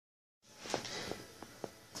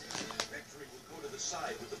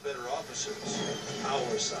better officers.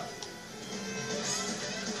 Our side.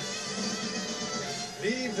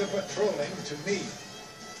 Leave the patrolling to me.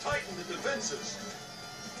 Tighten the defenses.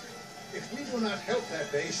 If we do not help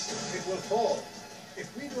that base, it will fall. If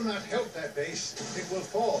we do not help that base, it will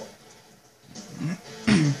fall.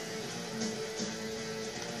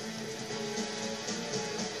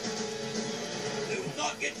 They will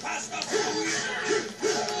not get past us.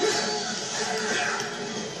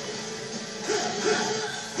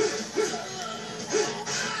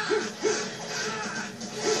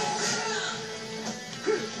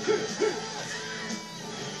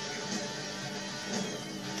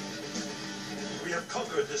 We have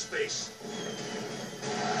conquered this base.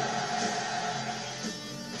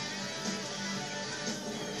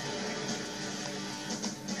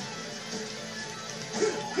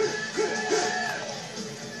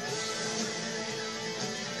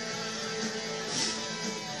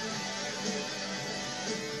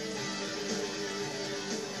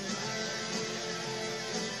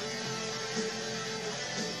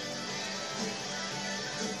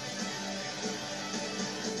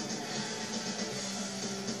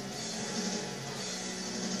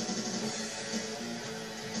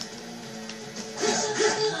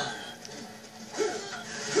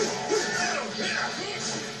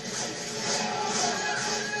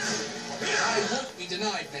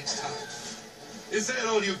 Denied next time. Is that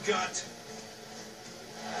all you got?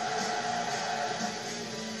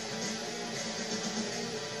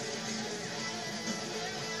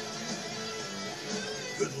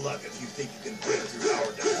 Good luck if you think you can break through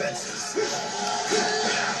our defenses.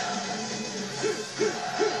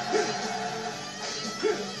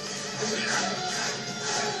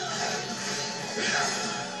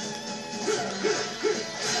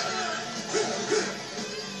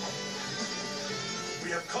 We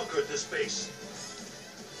have conquered this base.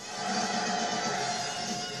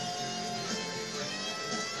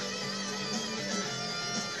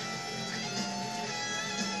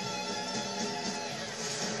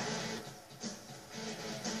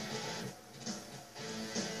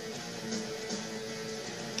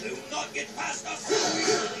 They will not get past us so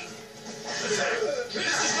easily.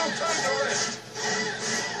 This is no time to rest.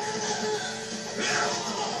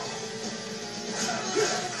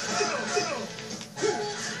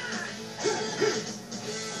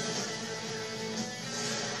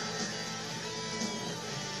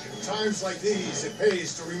 In times like these, it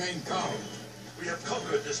pays to remain calm. We have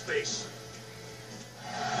conquered this base.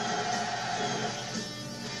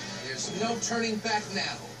 There's no turning back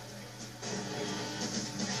now.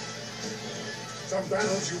 Some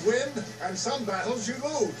battles you win, and some battles you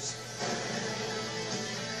lose.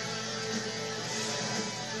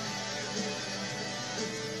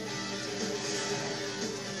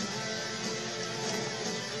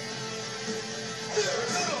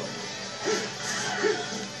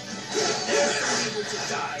 To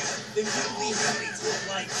die, then you'll be happy to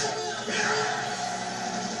life.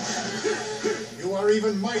 You are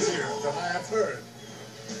even mightier than I have heard.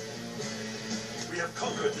 We have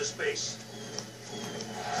conquered this base.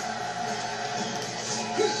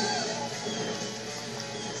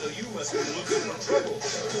 So you must be looking for trouble.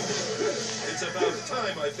 It's about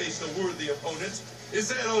time I faced a worthy opponent. Is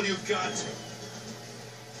that all you got?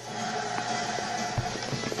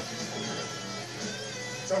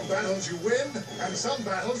 Some battles you win, and some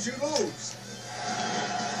battles you lose.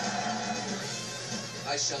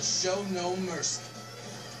 I shall show no mercy.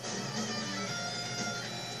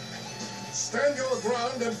 Stand your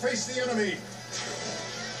ground and face the enemy.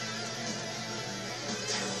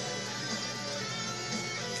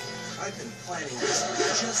 I've been planning this for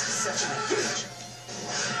just such an occasion.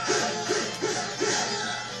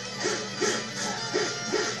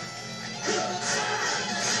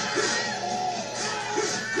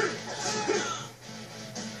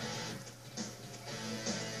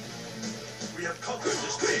 We have conquered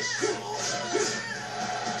this base.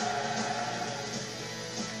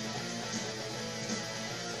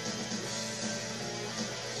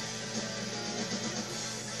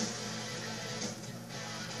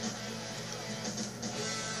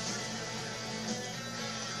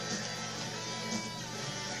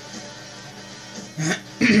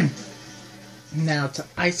 Now to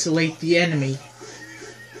isolate the enemy,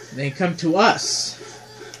 they come to us.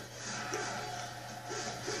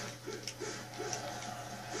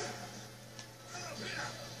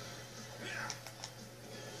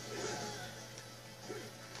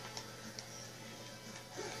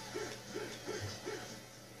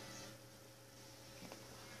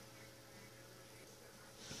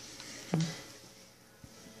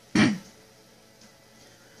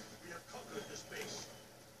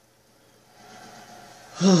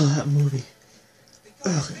 Oh, that movie.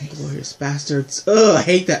 Ugh, Inglourious Bastards. Ugh, I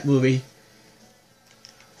hate that movie.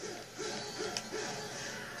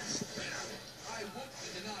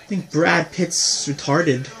 I think Brad Pitt's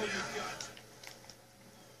retarded.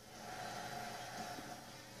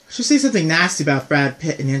 I should say something nasty about Brad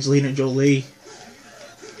Pitt and Angelina Jolie.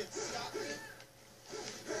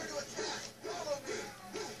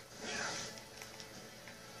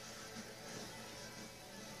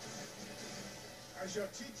 I shall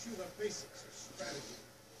teach you the basics of strategy.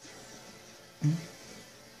 If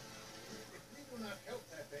we do not help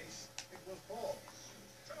that base, it will fall.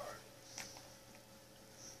 So,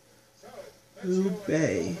 let's go and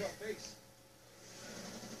Obey. take over a base.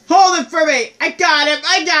 Hold him for me! I got him!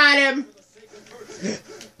 I got him! For the sake of virtue.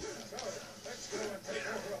 So, let's go and take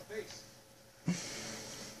over a base.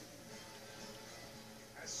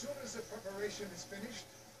 As soon as the preparation is finished,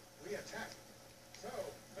 we attack. So,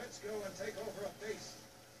 let's go and take over a base.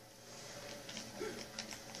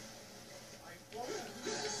 I won't lose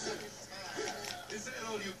a second time. Is that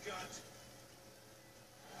all you got?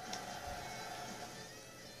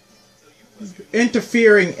 So you must be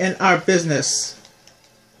Interfering in our business.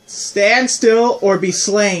 Stand still or be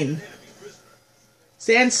slain. enemy prisoner.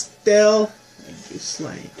 Stand still and be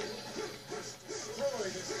slain. Destroy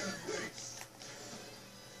this enemy base.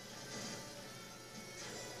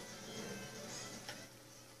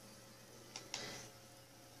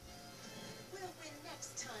 We'll win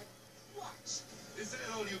next time. Watch. Is that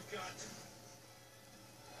all you got?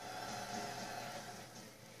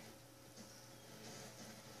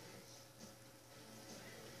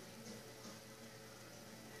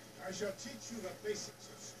 I shall teach you the basics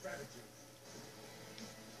of strategy.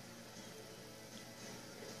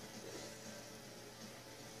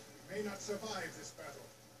 You may not survive this battle.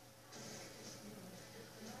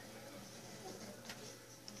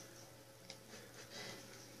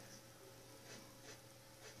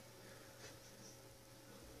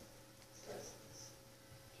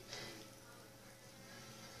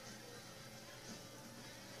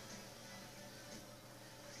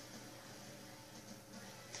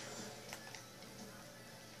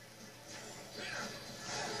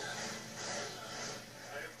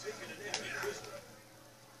 I have taken an enemy prisoner.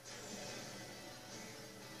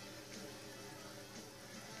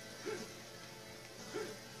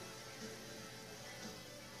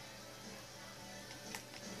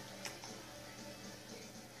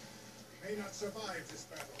 You may not survive this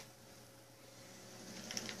battle.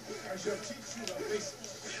 I shall teach you the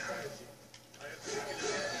basics of strategy. I have taken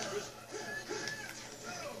an enemy prisoner.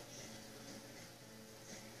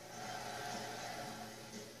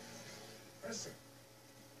 Listen,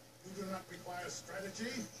 you do not require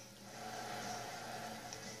strategy.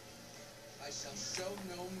 I shall show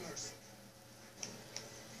no mercy.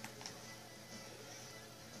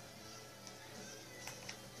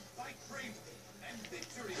 Fight bravely, and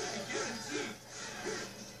victory will be guaranteed.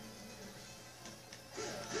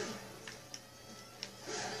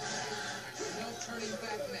 There's no turning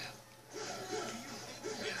back now. Do you think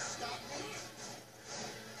you can stop me?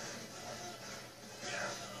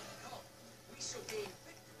 Come. We shall gain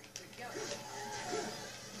victory together.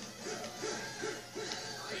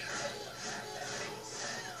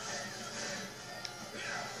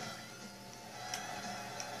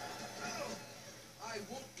 I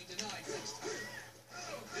won't be denied next time.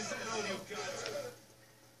 Is that all you got?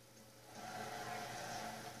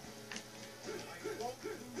 I won't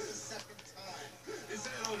lose a second time. Is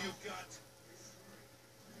that all you got?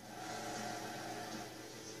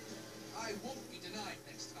 I won't be denied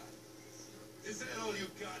next time. Is that all you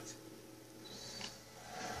got?